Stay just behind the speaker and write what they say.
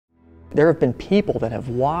There have been people that have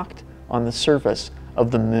walked on the surface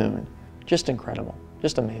of the moon. Just incredible,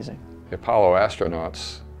 just amazing. The Apollo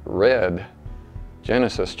astronauts read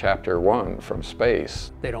Genesis chapter 1 from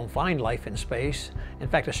space. They don't find life in space. In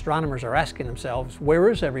fact, astronomers are asking themselves, where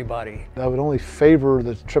is everybody? I would only favor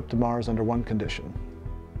the trip to Mars under one condition: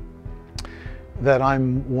 that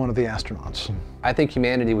I'm one of the astronauts. I think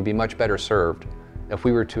humanity would be much better served if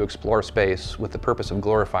we were to explore space with the purpose of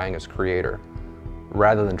glorifying its creator,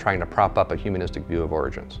 rather than trying to prop up a humanistic view of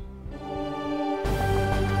origins.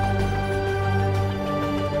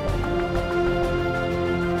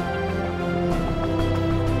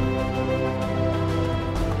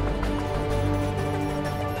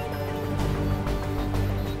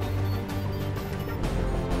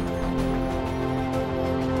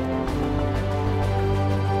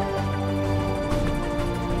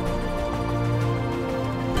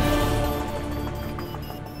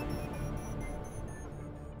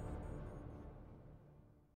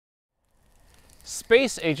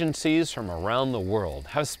 Space agencies from around the world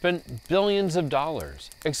have spent billions of dollars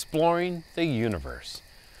exploring the universe.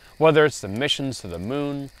 Whether it's the missions to the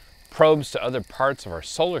moon, probes to other parts of our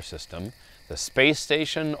solar system, the space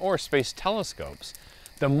station, or space telescopes,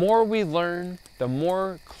 the more we learn, the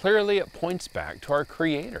more clearly it points back to our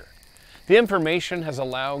Creator. The information has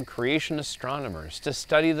allowed creation astronomers to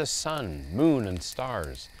study the sun, moon, and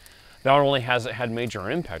stars. Not only has it had major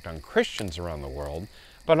impact on Christians around the world,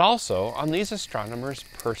 but also on these astronomers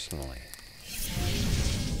personally.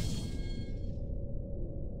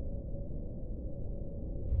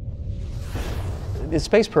 The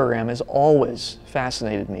space program has always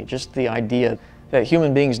fascinated me. Just the idea that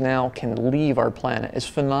human beings now can leave our planet is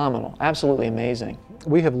phenomenal, absolutely amazing.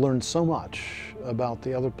 We have learned so much about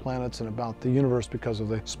the other planets and about the universe because of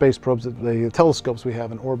the space probes, the telescopes we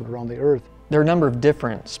have in orbit around the Earth. There are a number of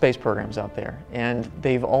different space programs out there, and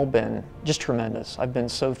they've all been just tremendous. I've been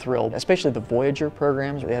so thrilled, especially the Voyager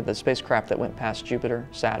programs. They had the spacecraft that went past Jupiter,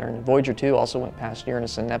 Saturn. Voyager 2 also went past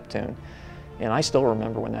Uranus and Neptune. And I still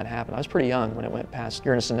remember when that happened. I was pretty young when it went past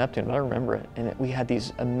Uranus and Neptune, but I remember it. And we had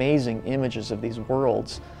these amazing images of these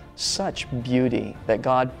worlds, such beauty that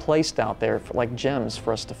God placed out there like gems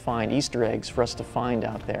for us to find, Easter eggs for us to find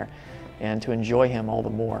out there, and to enjoy Him all the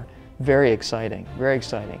more. Very exciting, very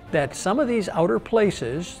exciting. That some of these outer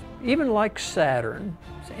places, even like Saturn,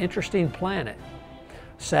 it's an interesting planet.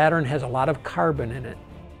 Saturn has a lot of carbon in it.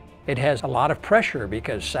 It has a lot of pressure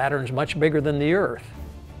because Saturn's much bigger than the Earth.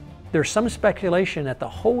 There's some speculation that the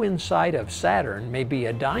whole inside of Saturn may be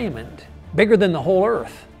a diamond, bigger than the whole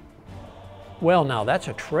Earth. Well, now that's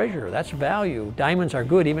a treasure, that's value. Diamonds are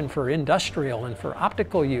good even for industrial and for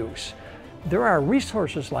optical use. There are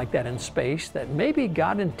resources like that in space that maybe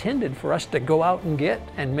God intended for us to go out and get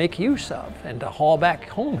and make use of and to haul back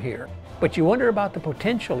home here. But you wonder about the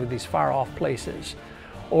potential of these far-off places.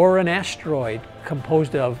 Or an asteroid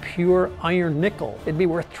composed of pure iron nickel. It'd be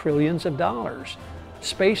worth trillions of dollars.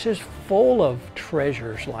 Space is full of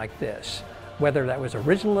treasures like this. Whether that was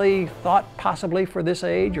originally thought possibly for this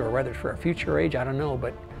age or whether it's for a future age, I don't know,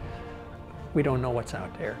 but we don't know what's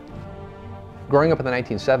out there. Growing up in the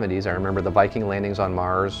 1970s, I remember the Viking landings on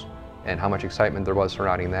Mars and how much excitement there was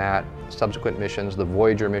surrounding that. Subsequent missions, the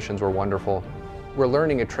Voyager missions were wonderful. We're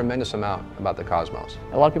learning a tremendous amount about the cosmos.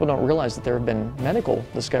 A lot of people don't realize that there have been medical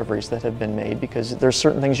discoveries that have been made because there's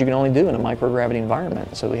certain things you can only do in a microgravity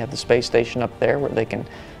environment. So we have the space station up there where they can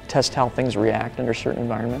test how things react under certain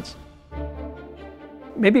environments.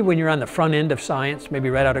 Maybe when you're on the front end of science, maybe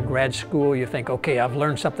right out of grad school, you think, okay, I've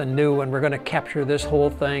learned something new and we're going to capture this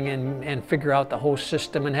whole thing and figure out the whole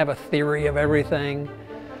system and have a theory of everything.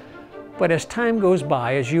 But as time goes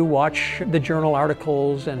by, as you watch the journal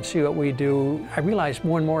articles and see what we do, I realize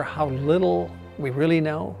more and more how little we really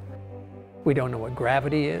know. We don't know what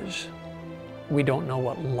gravity is. We don't know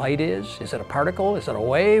what light is. Is it a particle? Is it a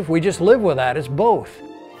wave? We just live with that. It's both.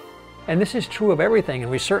 And this is true of everything,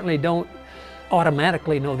 and we certainly don't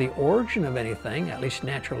automatically know the origin of anything, at least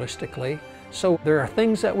naturalistically. So there are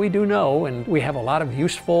things that we do know, and we have a lot of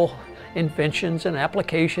useful inventions and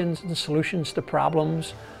applications and solutions to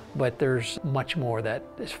problems, but there's much more that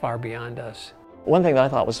is far beyond us. One thing that I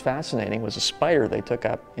thought was fascinating was a spider they took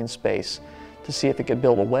up in space to see if it could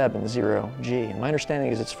build a web in zero G. And my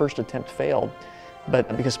understanding is its first attempt failed,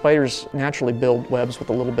 but because spiders naturally build webs with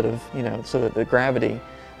a little bit of, so that the gravity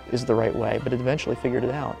is the right way, but it eventually figured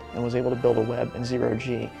it out and was able to build a web in zero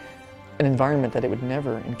G, an environment that it would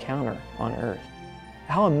never encounter on Earth.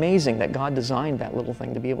 How amazing that God designed that little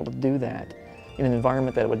thing to be able to do that in an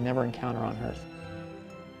environment that it would never encounter on Earth.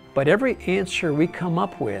 But every answer we come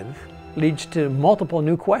up with leads to multiple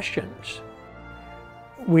new questions.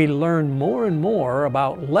 we learn more and more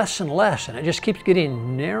about less and less, and it just keeps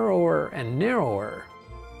getting narrower and narrower.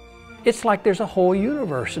 It's like there's a whole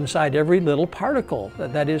universe inside every little particle.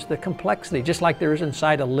 That is the complexity, just like there is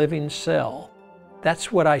inside a living cell.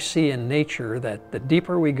 That's what I see in nature, that the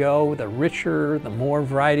deeper we go, the richer, the more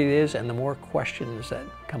variety it is, and the more questions that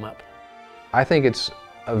come up. I think it's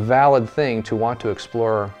a valid thing to want to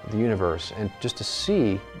explore the universe and just to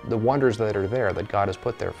see the wonders that are there, that God has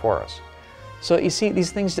put there for us. So you see,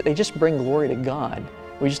 these things, they just bring glory to God.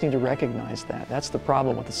 We just need to recognize that. That's the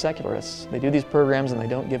problem with the secularists. They do these programs and they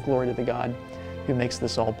don't give glory to the God who makes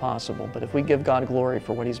this all possible. But if we give God glory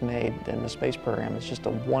for what He's made, then the space program is just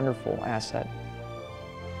a wonderful asset.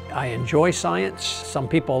 I enjoy science. Some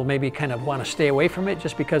people maybe kind of want to stay away from it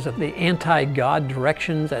just because of the anti-God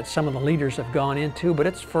directions that some of the leaders have gone into, but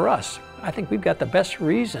it's for us. I think we've got the best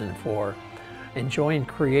reason for enjoying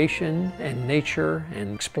creation and nature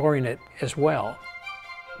and exploring it as well.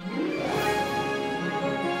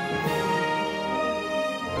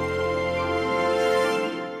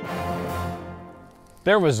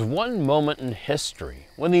 There was one moment in history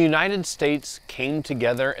when the United States came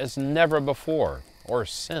together as never before or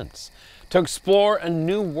since to explore a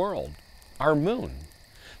new world, our moon.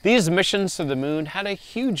 These missions to the moon had a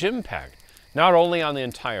huge impact, not only on the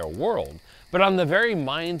entire world, but on the very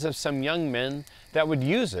minds of some young men that would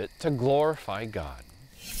use it to glorify God.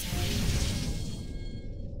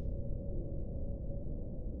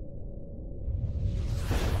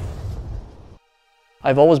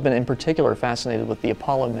 I've always been in particular fascinated with the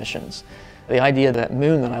Apollo missions. The idea of that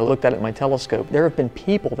moon that I looked at my telescope, there have been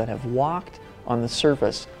people that have walked on the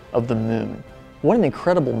surface of the moon. What an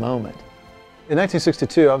incredible moment. In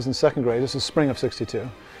 1962, I was in second grade. This is spring of '62.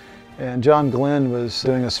 And John Glenn was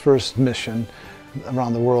doing his first mission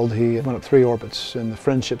around the world. He went up 3 orbits in the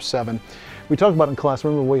Friendship 7. We talked about it in class.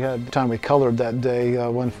 Remember, we had time we colored that day.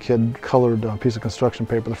 One kid colored a piece of construction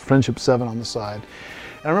paper, the Friendship 7 on the side.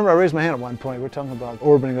 And I remember I raised my hand at one point. We were talking about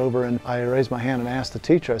orbiting over, and I raised my hand and asked the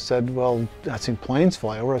teacher, I said, well, I'd seen planes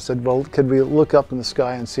fly over. I said, well, could we look up in the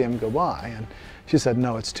sky and see them go by? And she said,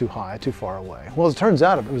 no, it's too high, too far away. Well, as it turns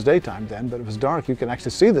out, it was daytime then, but it was dark. You can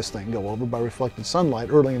actually see this thing go over by reflected sunlight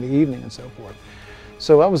early in the evening and so forth.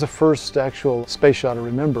 So that was the first actual space shot I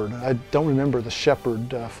remembered. I don't remember the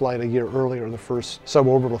Shepard flight a year earlier, the first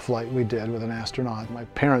suborbital flight we did with an astronaut. My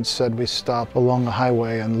parents said we stop along the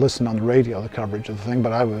highway and listen on the radio, the coverage of the thing,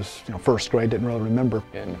 but I was, first grade, didn't really remember.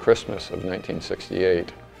 In Christmas of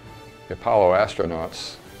 1968, the Apollo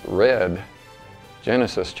astronauts read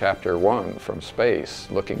Genesis chapter 1 from space,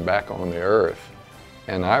 looking back on the Earth.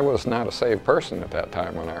 And I was not a saved person at that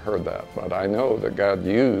time when I heard that, but I know that God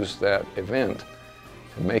used that event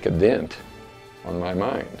to make a dent on my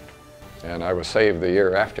mind. And I was saved the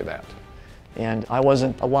year after that. And I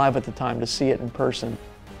wasn't alive at the time to see it in person.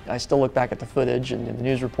 I still look back at the footage and the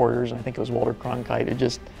news reporters, and I think it was Walter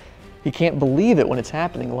Cronkite, he can't believe it when it's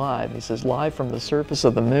happening live. He says, live from the surface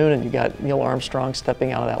of the moon, and you got Neil Armstrong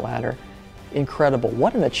stepping out of that ladder. Incredible.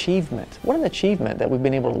 What an achievement. What an achievement that we've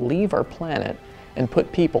been able to leave our planet and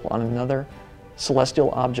put people on another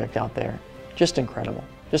celestial object out there. Just incredible.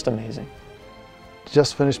 Just amazing.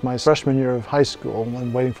 Just finished my freshman year of high school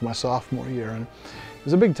and waiting for my sophomore year, and it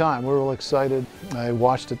was a big time. We were all excited. I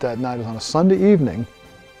watched it that night. It was on a Sunday evening.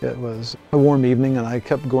 It was a warm evening, and I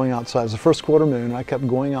kept going outside. It was the first quarter moon, and I kept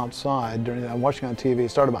going outside during that. I'm watching on TV. It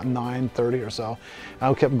started about 9:30 or so. And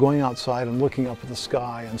I kept going outside and looking up at the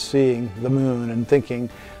sky and seeing the moon and thinking,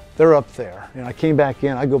 they're up there. And I came back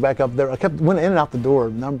in. I go back up there. I went in and out the door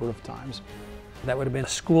a number of times. That would have been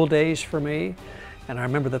school days for me. And I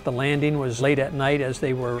remember that the landing was late at night as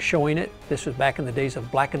they were showing it. This was back in the days of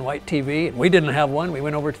black and white TV, and we didn't have one. We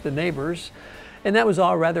went over to the neighbors. And that was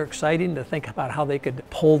all rather exciting to think about how they could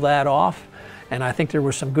pull that off. And I think there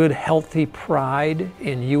was some good, healthy pride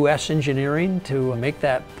in U.S. engineering to make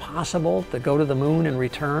that possible, to go to the moon and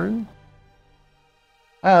return.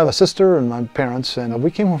 I have a sister and my parents, and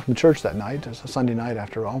we came home from church that night. It was a Sunday night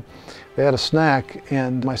after all. They had a snack,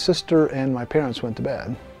 and my sister and my parents went to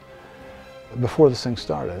bed before this thing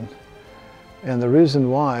started. And the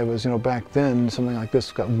reason why was, back then something like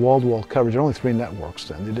this got wall-to-wall coverage. There were only 3 networks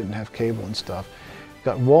then. They didn't have cable and stuff.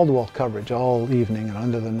 Got wall-to-wall coverage all evening and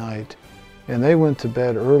under the night. And they went to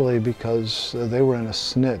bed early because they were in a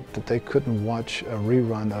snit that they couldn't watch a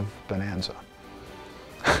rerun of Bonanza.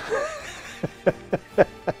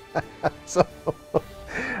 So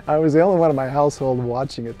I was the only one in my household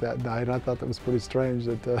watching it that night. I thought that was pretty strange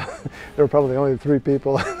that there were probably the only 3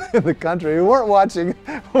 people in the country who weren't watching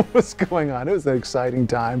what was going on. It was an exciting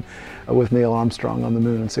time with Neil Armstrong on the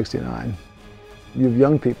moon in '69. You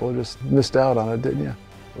young people just missed out on it, didn't you?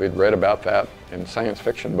 We'd read about that in science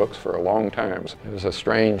fiction books for a long time. It was a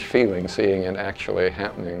strange feeling seeing it actually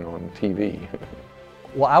happening on TV.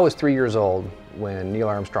 Well, I was 3 years old when Neil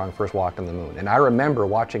Armstrong first walked on the moon, and I remember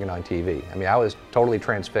watching it on TV. I mean, I was totally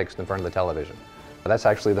transfixed in front of the television. That's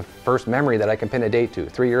actually the first memory that I can pin a date to,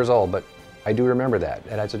 3 years old, but I do remember that.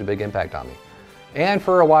 It had such a big impact on me. And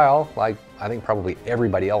for a while, like I think probably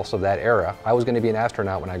everybody else of that era, I was going to be an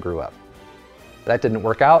astronaut when I grew up. That didn't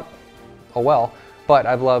work out, oh well, but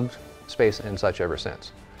I've loved space and such ever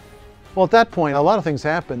since. Well, at that point, a lot of things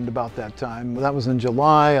happened about that time. That was in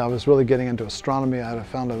July. I was really getting into astronomy. I had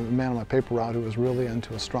found a man on my paper route who was really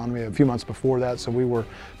into astronomy a few months before that, so we were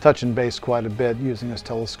touching base quite a bit using his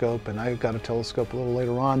telescope, and I got a telescope a little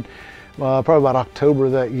later on. Probably about October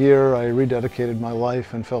that year, I rededicated my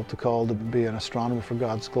life and felt the call to be an astronomer for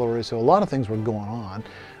God's glory. So a lot of things were going on.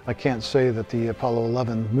 I can't say that the Apollo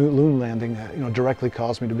 11 moon landing directly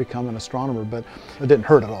caused me to become an astronomer, but it didn't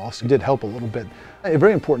hurt at all, so it did help a little bit. A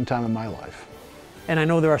very important time in my life. And I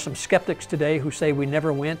know there are some skeptics today who say we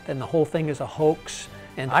never went and the whole thing is a hoax.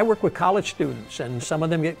 And I work with college students, and some of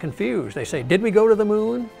them get confused. They say, did we go to the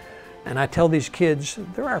moon? And I tell these kids,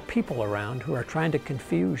 there are people around who are trying to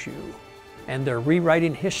confuse you. And they're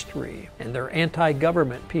rewriting history, and they're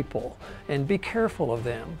anti-government people, and be careful of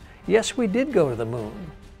them. Yes, we did go to the moon.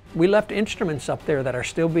 We left instruments up there that are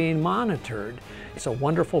still being monitored. It's a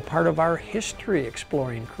wonderful part of our history,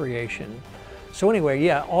 exploring creation. So anyway,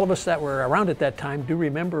 yeah, all of us that were around at that time do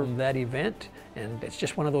remember that event, and it's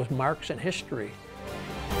just one of those marks in history.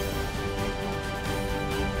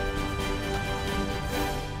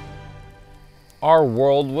 Our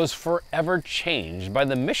world was forever changed by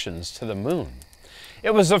the missions to the moon.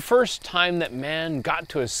 It was the first time that man got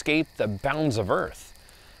to escape the bounds of Earth.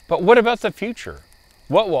 But what about the future?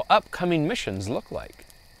 What will upcoming missions look like?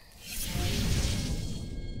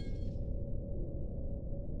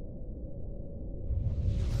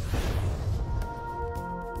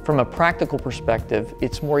 From a practical perspective,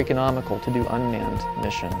 it's more economical to do unmanned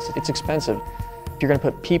missions. It's expensive. If you're going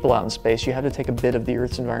to put people out in space, you have to take a bit of the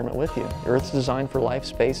Earth's environment with you. Earth's designed for life,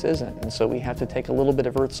 space isn't, and so we have to take a little bit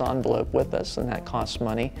of Earth's envelope with us, and that costs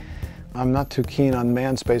money. I'm not too keen on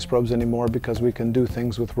manned space probes anymore because we can do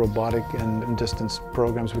things with robotic and distance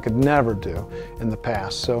programs we could never do in the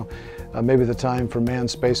past. So maybe the time for manned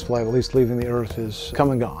spaceflight, at least leaving the Earth, is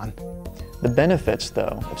come and gone. The benefits,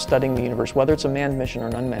 though, of studying the universe, whether it's a manned mission or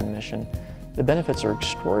an unmanned mission, the benefits are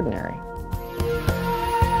extraordinary.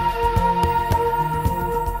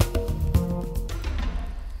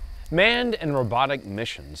 Manned and robotic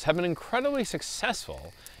missions have been incredibly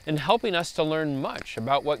successful in helping us to learn much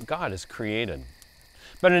about what God has created.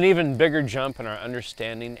 But an even bigger jump in our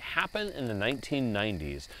understanding happened in the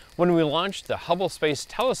 1990s when we launched the Hubble Space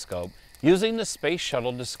Telescope using the Space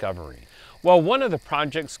Shuttle Discovery. While one of the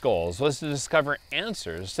project's goals was to discover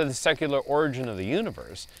answers to the secular origin of the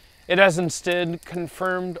universe, it has instead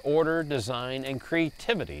confirmed order, design, and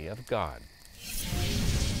creativity of God.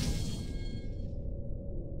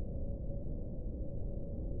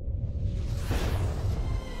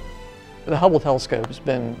 The Hubble telescope has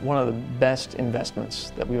been one of the best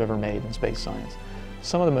investments that we've ever made in space science.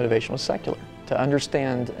 Some of the motivation was secular, to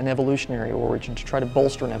understand an evolutionary origin, to try to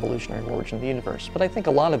bolster an evolutionary origin of the universe. But I think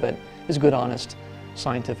a lot of it is good, honest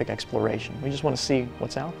scientific exploration. We just want to see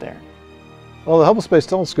what's out there. Well, the Hubble Space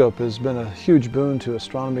Telescope has been a huge boon to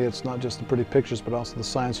astronomy. It's not just the pretty pictures, but also the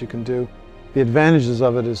science you can do. The advantages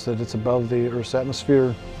of it is that it's above the Earth's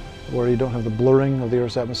atmosphere, where you don't have the blurring of the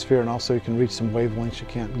Earth's atmosphere, and also you can reach some wavelengths you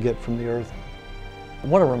can't get from the Earth.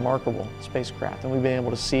 What a remarkable spacecraft, and we've been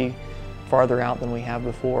able to see farther out than we have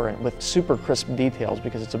before, and with super crisp details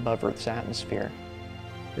because it's above Earth's atmosphere.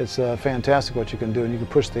 It's fantastic what you can do, and you can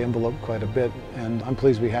push the envelope quite a bit, and I'm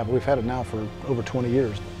pleased we have it. We've had it now for over 20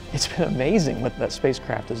 years. It's been amazing what that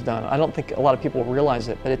spacecraft has done. I don't think a lot of people realize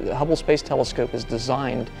it, but the Hubble Space Telescope is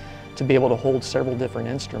designed to be able to hold several different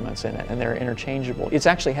instruments in it, and they're interchangeable. It's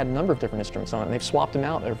actually had a number of different instruments on it, and they've swapped them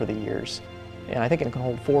out over the years. And I think it can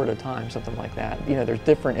hold 4 at a time, something like that. You know, there's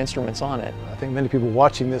different instruments on it. I think many people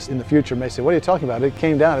watching this in the future may say, what are you talking about? It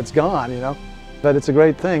came down, it's gone, you know? But it's a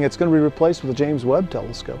great thing. It's going to be replaced with the James Webb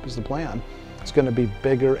Telescope is the plan. It's going to be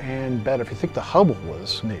bigger and better. If you think the Hubble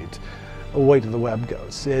was neat, wait till the Webb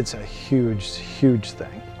goes. It's a huge, huge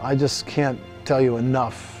thing. I just can't tell you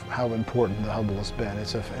enough how important the Hubble has been.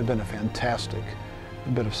 It's been a fantastic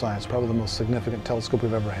bit of science, probably the most significant telescope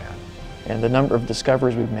we've ever had. And the number of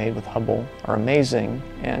discoveries we've made with Hubble are amazing,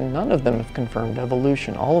 and none of them have confirmed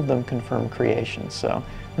evolution. All of them confirm creation, so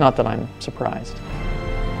not that I'm surprised.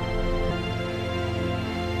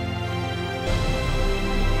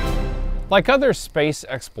 Like other space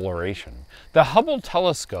exploration, the Hubble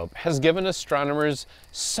telescope has given astronomers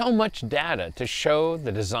so much data to show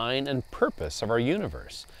the design and purpose of our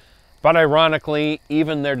universe. But ironically,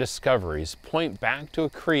 even their discoveries point back to a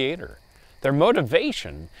creator. Their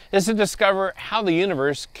motivation is to discover how the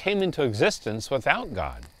universe came into existence without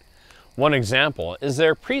God. One example is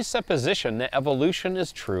their presupposition that evolution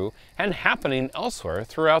is true and happening elsewhere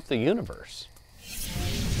throughout the universe.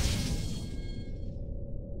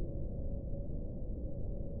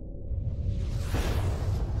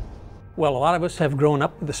 Well, a lot of us have grown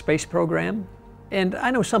up with the space program, and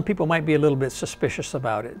I know some people might be a little bit suspicious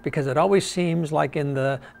about it because it always seems like in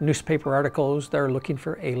the newspaper articles they're looking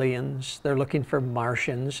for aliens, they're looking for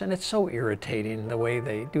Martians, and it's so irritating the way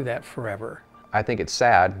they do that forever. I think it's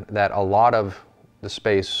sad that a lot of the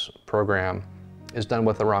space program is done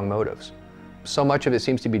with the wrong motives. So much of it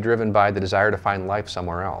seems to be driven by the desire to find life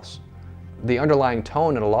somewhere else. The underlying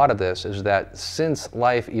tone in a lot of this is that since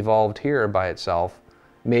life evolved here by itself,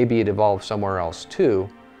 maybe it evolved somewhere else too,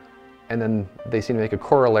 and then they seem to make a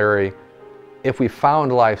corollary. If we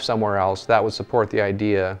found life somewhere else, that would support the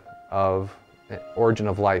idea of an origin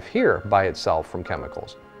of life here by itself from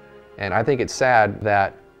chemicals. And I think it's sad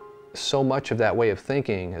that so much of that way of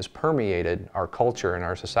thinking has permeated our culture and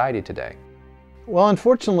our society today. Well,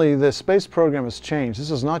 unfortunately, the space program has changed.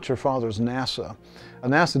 This is not your father's NASA.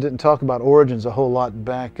 NASA didn't talk about origins a whole lot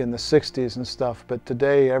back in the 60s and stuff, but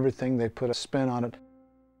today everything, they put a spin on it.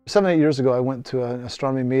 7 or 8 years ago, I went to an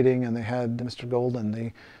astronomy meeting and they had Mr. Golden,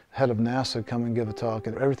 the head of NASA, come and give a talk,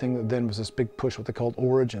 and everything then was this big push, what they called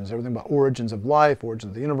origins, everything about origins of life, origins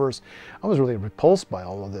of the universe. I was really repulsed by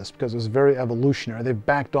all of this because it was very evolutionary. They've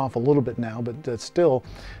backed off a little bit now, but still,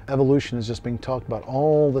 evolution is just being talked about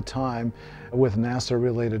all the time with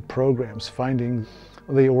NASA-related programs, finding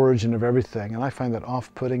the origin of everything, and I find that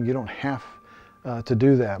off-putting. You don't have to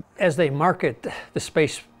do that. As they market the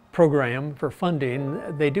space program for funding,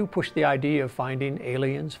 they do push the idea of finding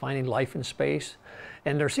aliens, finding life in space.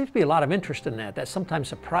 And there seems to be a lot of interest in that. That sometimes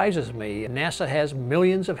surprises me. NASA has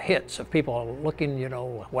millions of hits of people looking, you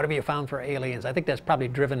know, what have you found for aliens? I think that's probably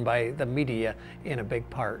driven by the media in a big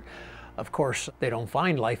part. Of course, they don't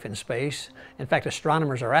find life in space. In fact,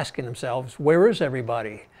 astronomers are asking themselves, where is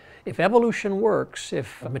everybody? If evolution works,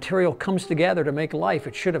 if material comes together to make life,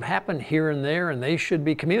 it should have happened here and there, and they should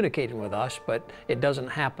be communicating with us, but it doesn't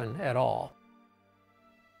happen at all.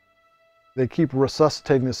 They keep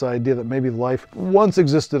resuscitating this idea that maybe life once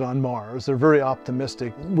existed on Mars. They're very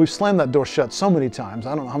optimistic. We've slammed that door shut so many times.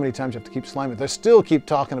 I don't know how many times you have to keep slamming it. They still keep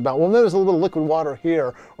talking about, well, there's a little liquid water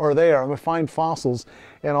here or there, and we find fossils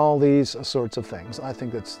and all these sorts of things. I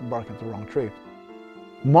think that's barking at the wrong tree.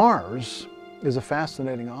 Mars is a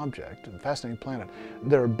fascinating object, a fascinating planet.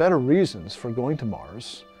 There are better reasons for going to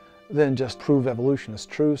Mars than just prove evolution is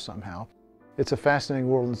true somehow. It's a fascinating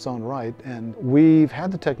world in its own right, and we've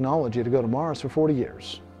had the technology to go to Mars for 40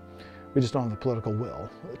 years. We just don't have the political will.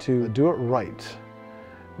 To do it right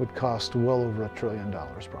would cost well over $1 trillion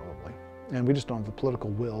probably, and we just don't have the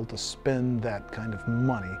political will to spend that kind of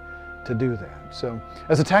money to do that. So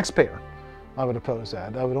as a taxpayer, I would oppose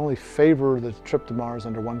that. I would only favor the trip to Mars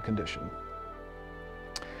under one condition: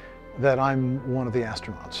 that I'm one of the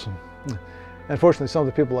astronauts. Unfortunately, some of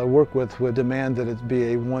the people I work with would demand that it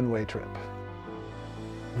be a one-way trip.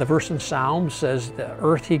 The verse in Psalms says, the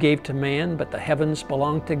earth he gave to man, but the heavens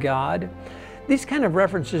belong to God. These kind of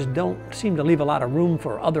references don't seem to leave a lot of room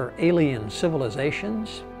for other alien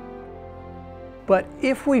civilizations. But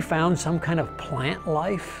if we found some kind of plant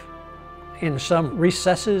life in some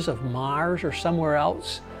recesses of Mars or somewhere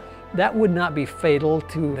else, that would not be fatal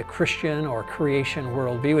to the Christian or creation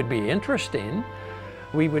worldview. It would be interesting.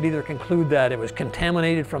 We would either conclude that it was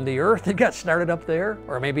contaminated from the earth that got started up there,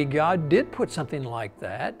 or maybe God did put something like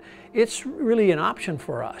that. It's really an option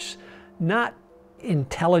for us. Not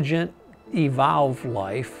intelligent, evolved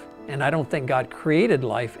life, and I don't think God created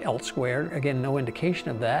life elsewhere. Again, no indication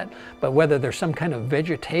of that. But whether there's some kind of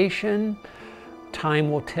vegetation,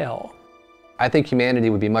 time will tell. I think humanity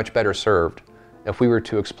would be much better served if we were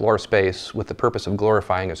to explore space with the purpose of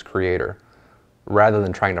glorifying its creator, rather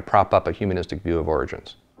than trying to prop up a humanistic view of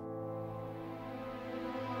origins.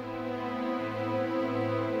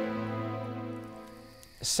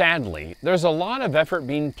 Sadly, there's a lot of effort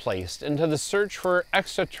being placed into the search for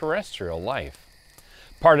extraterrestrial life.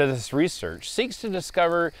 Part of this research seeks to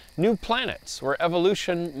discover new planets where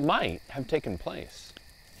evolution might have taken place.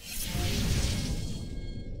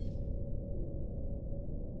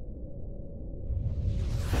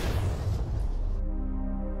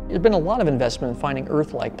 There's been a lot of investment in finding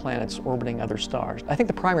Earth-like planets orbiting other stars. I think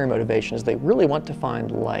the primary motivation is they really want to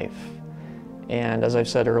find life. And as I've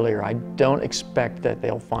said earlier, I don't expect that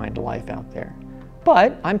they'll find life out there.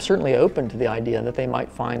 But I'm certainly open to the idea that they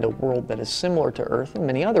might find a world that is similar to Earth in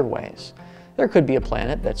many other ways. There could be a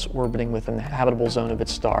planet that's orbiting within the habitable zone of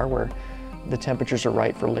its star where the temperatures are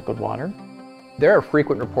right for liquid water. There are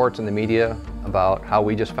frequent reports in the media about how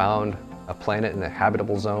we just found a planet in the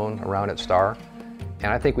habitable zone around its star.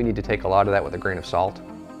 And I think we need to take a lot of that with a grain of salt.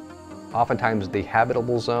 Oftentimes the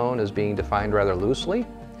habitable zone is being defined rather loosely.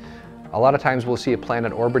 A lot of times we'll see a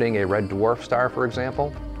planet orbiting a red dwarf star, for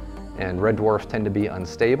example, and red dwarfs tend to be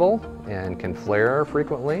unstable and can flare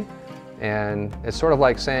frequently. And it's sort of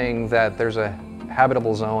like saying that there's a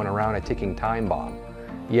habitable zone around a ticking time bomb.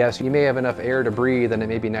 Yes, you may have enough air to breathe and it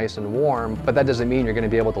may be nice and warm, but that doesn't mean you're going to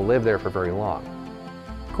be able to live there for very long.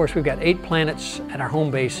 Of course, we've got 8 planets at our home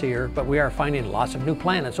base here, but we are finding lots of new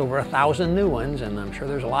planets, over 1,000 new ones, and I'm sure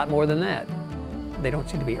there's a lot more than that. They don't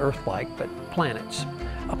seem to be Earth-like, but planets.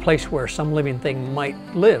 A place where some living thing might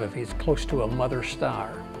live if he's close to a mother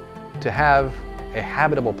star. To have a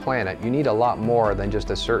habitable planet, you need a lot more than just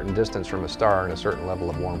a certain distance from a star and a certain level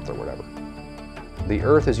of warmth or whatever. The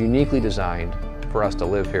Earth is uniquely designed for us to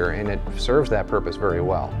live here, and it serves that purpose very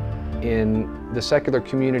well. In the secular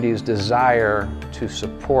community's desire to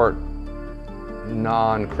support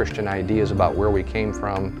non-Christian ideas about where we came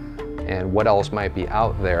from and what else might be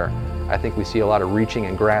out there, I think we see a lot of reaching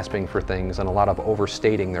and grasping for things and a lot of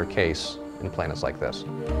overstating their case in planets like this.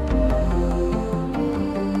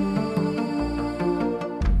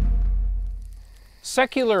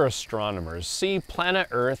 Secular astronomers see planet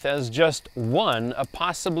Earth as just one of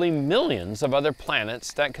possibly millions of other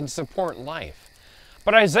planets that can support life.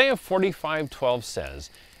 But Isaiah 45:12 says,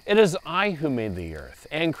 "It is I who made the earth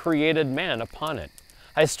and created man upon it.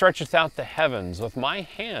 I stretcheth out the heavens with my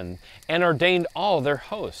hand and ordained all their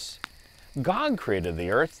hosts." God created the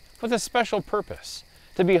earth with a special purpose,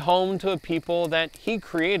 to be home to a people that He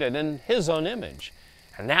created in His own image.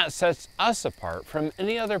 And that sets us apart from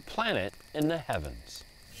any other planet in the heavens.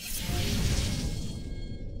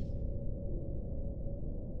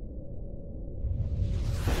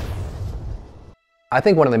 I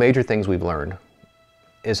think one of the major things we've learned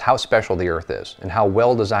is how special the Earth is and how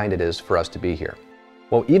well designed it is for us to be here.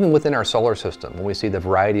 Well, even within our solar system, when we see the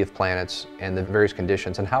variety of planets and the various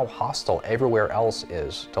conditions and how hostile everywhere else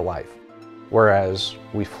is to life, whereas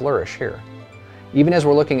we flourish here. Even as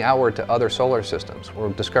we're looking outward to other solar systems, we're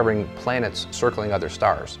discovering planets circling other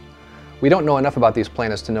stars. We don't know enough about these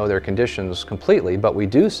planets to know their conditions completely, but we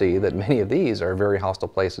do see that many of these are very hostile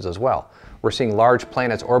places as well. We're seeing large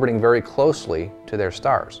planets orbiting very closely to their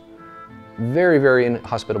stars. Very, very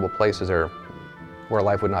inhospitable places are where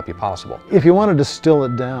life would not be possible. If you want to distill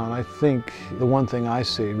it down, I think the one thing I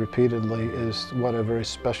see repeatedly is what a very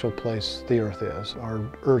special place the Earth is. Our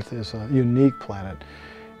Earth is a unique planet,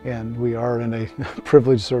 and we are in a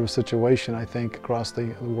privileged sort of situation, I think, across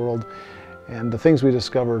the world. And the things we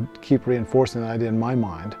discovered keep reinforcing that idea in my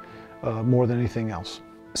mind more than anything else.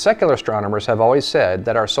 Secular astronomers have always said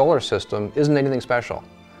that our solar system isn't anything special,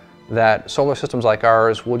 that solar systems like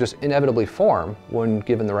ours will just inevitably form when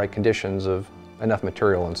given the right conditions of enough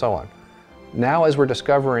material and so on. Now, as we're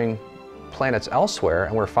discovering planets elsewhere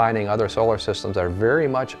and we're finding other solar systems that are very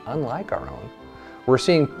much unlike our own, we're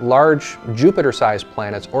seeing large Jupiter-sized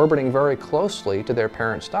planets orbiting very closely to their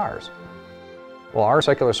parent stars. Well, our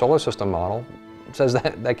secular solar system model says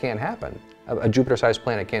that that can't happen. A Jupiter-sized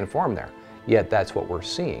planet can't form there, yet that's what we're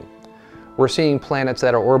seeing. We're seeing planets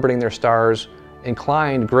that are orbiting their stars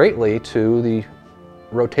inclined greatly to the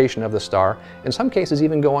rotation of the star, in some cases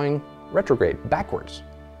even going retrograde, backwards.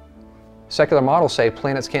 Secular models say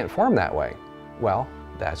planets can't form that way. Well,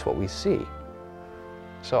 that's what we see.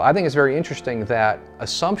 So I think it's very interesting that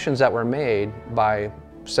assumptions that were made by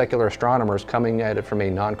secular astronomers coming at it from a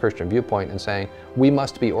non-Christian viewpoint and saying, we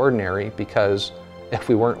must be ordinary because if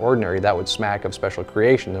we weren't ordinary, that would smack of special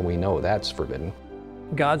creation, and we know that's forbidden.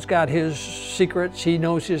 God's got His secrets, He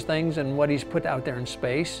knows His things and what He's put out there in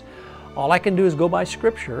space. All I can do is go by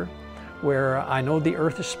Scripture, where I know the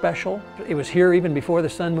Earth is special. It was here even before the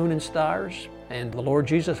sun, moon, and stars, and the Lord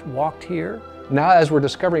Jesus walked here. Now, as we're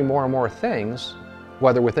discovering more and more things,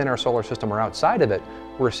 whether within our solar system or outside of it,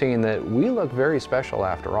 we're seeing that we look very special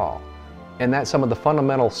after all, and that some of the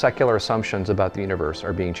fundamental secular assumptions about the universe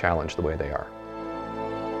are being challenged the way they are.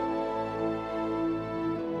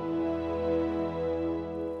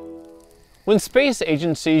 When space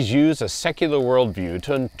agencies use a secular worldview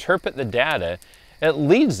to interpret the data, it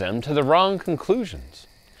leads them to the wrong conclusions.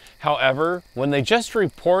 However, when they just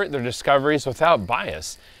report their discoveries without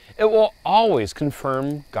bias, it will always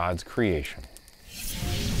confirm God's creation.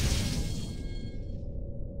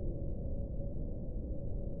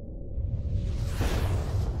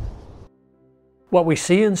 What we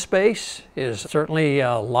see in space is certainly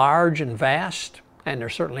large and vast, and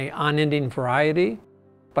there's certainly unending variety.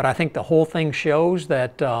 But I think the whole thing shows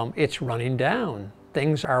that it's running down.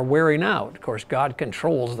 Things are wearing out. Of course, God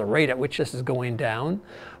controls the rate at which this is going down,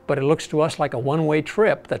 but it looks to us like a one-way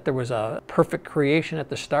trip, that there was a perfect creation at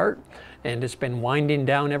the start, and it's been winding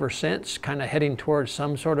down ever since, kind of heading towards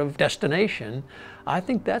some sort of destination. I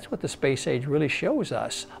think that's what the space age really shows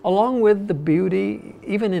us, along with the beauty,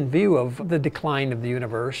 even in view of the decline of the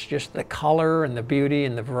universe, just the color and the beauty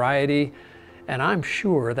and the variety. And I'm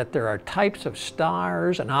sure that there are types of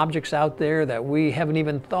stars and objects out there that we haven't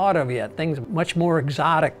even thought of yet, things much more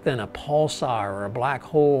exotic than a pulsar or a black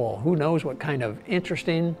hole. Who knows what kind of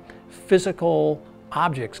interesting physical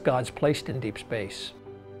objects God's placed in deep space.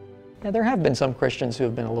 Yeah, there have been some Christians who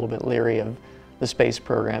have been a little bit leery of the space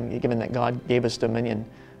program, given that God gave us dominion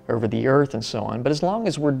over the earth and so on. But as long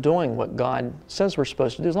as we're doing what God says we're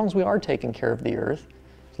supposed to do, as long as we are taking care of the earth,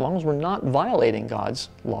 as long as we're not violating God's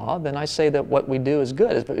law, then I say that what we do is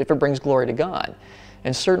good, if it brings glory to God.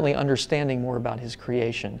 And certainly understanding more about His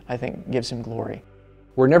creation, I think, gives Him glory.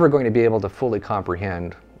 We're never going to be able to fully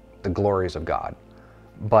comprehend the glories of God.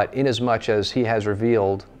 But inasmuch as He has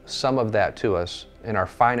revealed some of that to us in our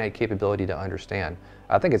finite capability to understand,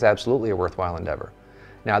 I think it's absolutely a worthwhile endeavor.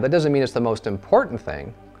 Now, that doesn't mean it's the most important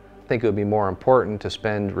thing. I think it would be more important to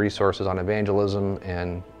spend resources on evangelism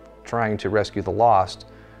and trying to rescue the lost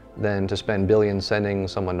than to spend billions sending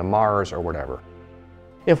someone to Mars or whatever.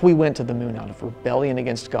 If we went to the moon out of rebellion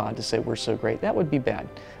against God to say we're so great, that would be bad.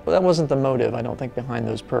 But that wasn't the motive, I don't think, behind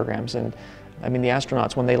those programs. And I mean, the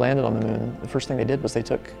astronauts, when they landed on the moon, the first thing they did was they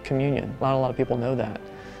took communion. Not a lot of people know that.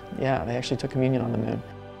 Yeah, they actually took communion on the moon.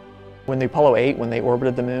 When the Apollo 8, when they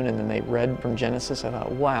orbited the moon and then they read from Genesis, I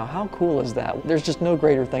thought, wow, how cool is that? There's just no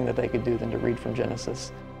greater thing that they could do than to read from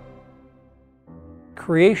Genesis.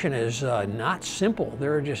 Creation is not simple.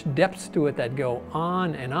 There are just depths to it that go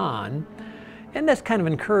on, and that's kind of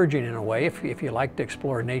encouraging in a way, if you like to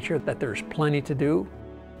explore nature, that there's plenty to do.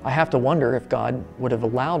 I have to wonder if God would have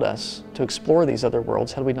allowed us to explore these other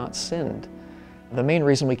worlds had we not sinned. The main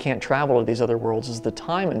reason we can't travel to these other worlds is the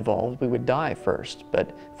time involved. We would die first, but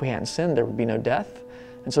if we hadn't sinned, there would be no death,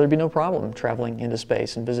 and so there'd be no problem traveling into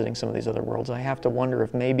space and visiting some of these other worlds. I have to wonder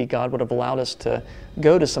if maybe God would have allowed us to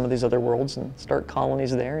go to some of these other worlds and start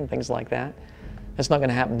colonies there and things like that. That's not going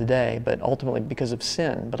to happen today, but ultimately because of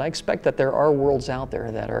sin. But I expect that there are worlds out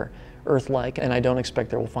there that are Earth-like, and I don't expect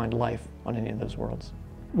there will find life on any of those worlds.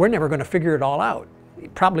 We're never going to figure it all out.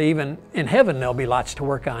 Probably even in heaven there'll be lots to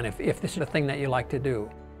work on if this is a thing that you like to do.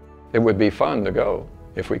 It would be fun to go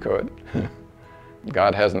if we could.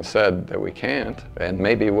 God hasn't said that we can't, and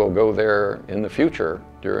maybe we'll go there in the future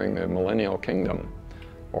during the millennial kingdom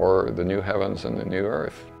or the new heavens and the new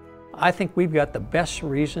earth. I think we've got the best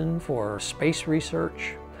reason for space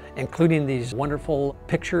research, including these wonderful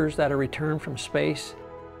pictures that are returned from space.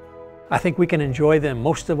 I think we can enjoy them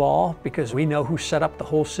most of all because we know who set up the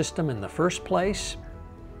whole system in the first place.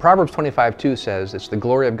 Proverbs 25:2 says, it's the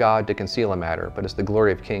glory of God to conceal a matter, but it's the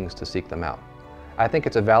glory of kings to seek them out. I think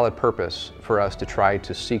it's a valid purpose for us to try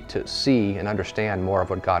to seek to see and understand more of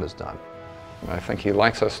what God has done. I think He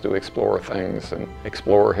likes us to explore things and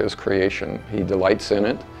explore His creation. He delights in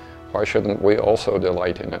it. Why shouldn't we also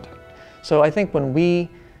delight in it? So I think when we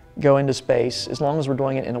go into space, as long as we're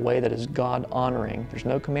doing it in a way that is God-honoring, there's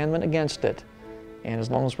no commandment against it, and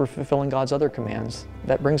as long as we're fulfilling God's other commands,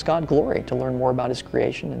 that brings God glory to learn more about His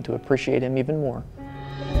creation and to appreciate Him even more.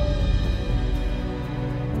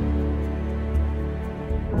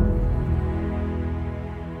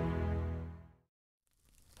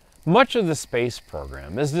 Much of the space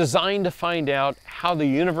program is designed to find out how the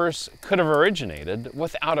universe could have originated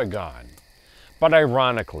without a God. But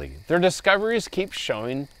ironically, their discoveries keep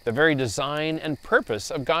showing the very design and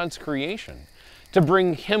purpose of God's creation, to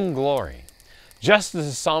bring Him glory. Just as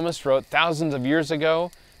the psalmist wrote thousands of years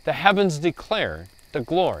ago, the heavens declare the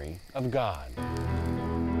glory of God.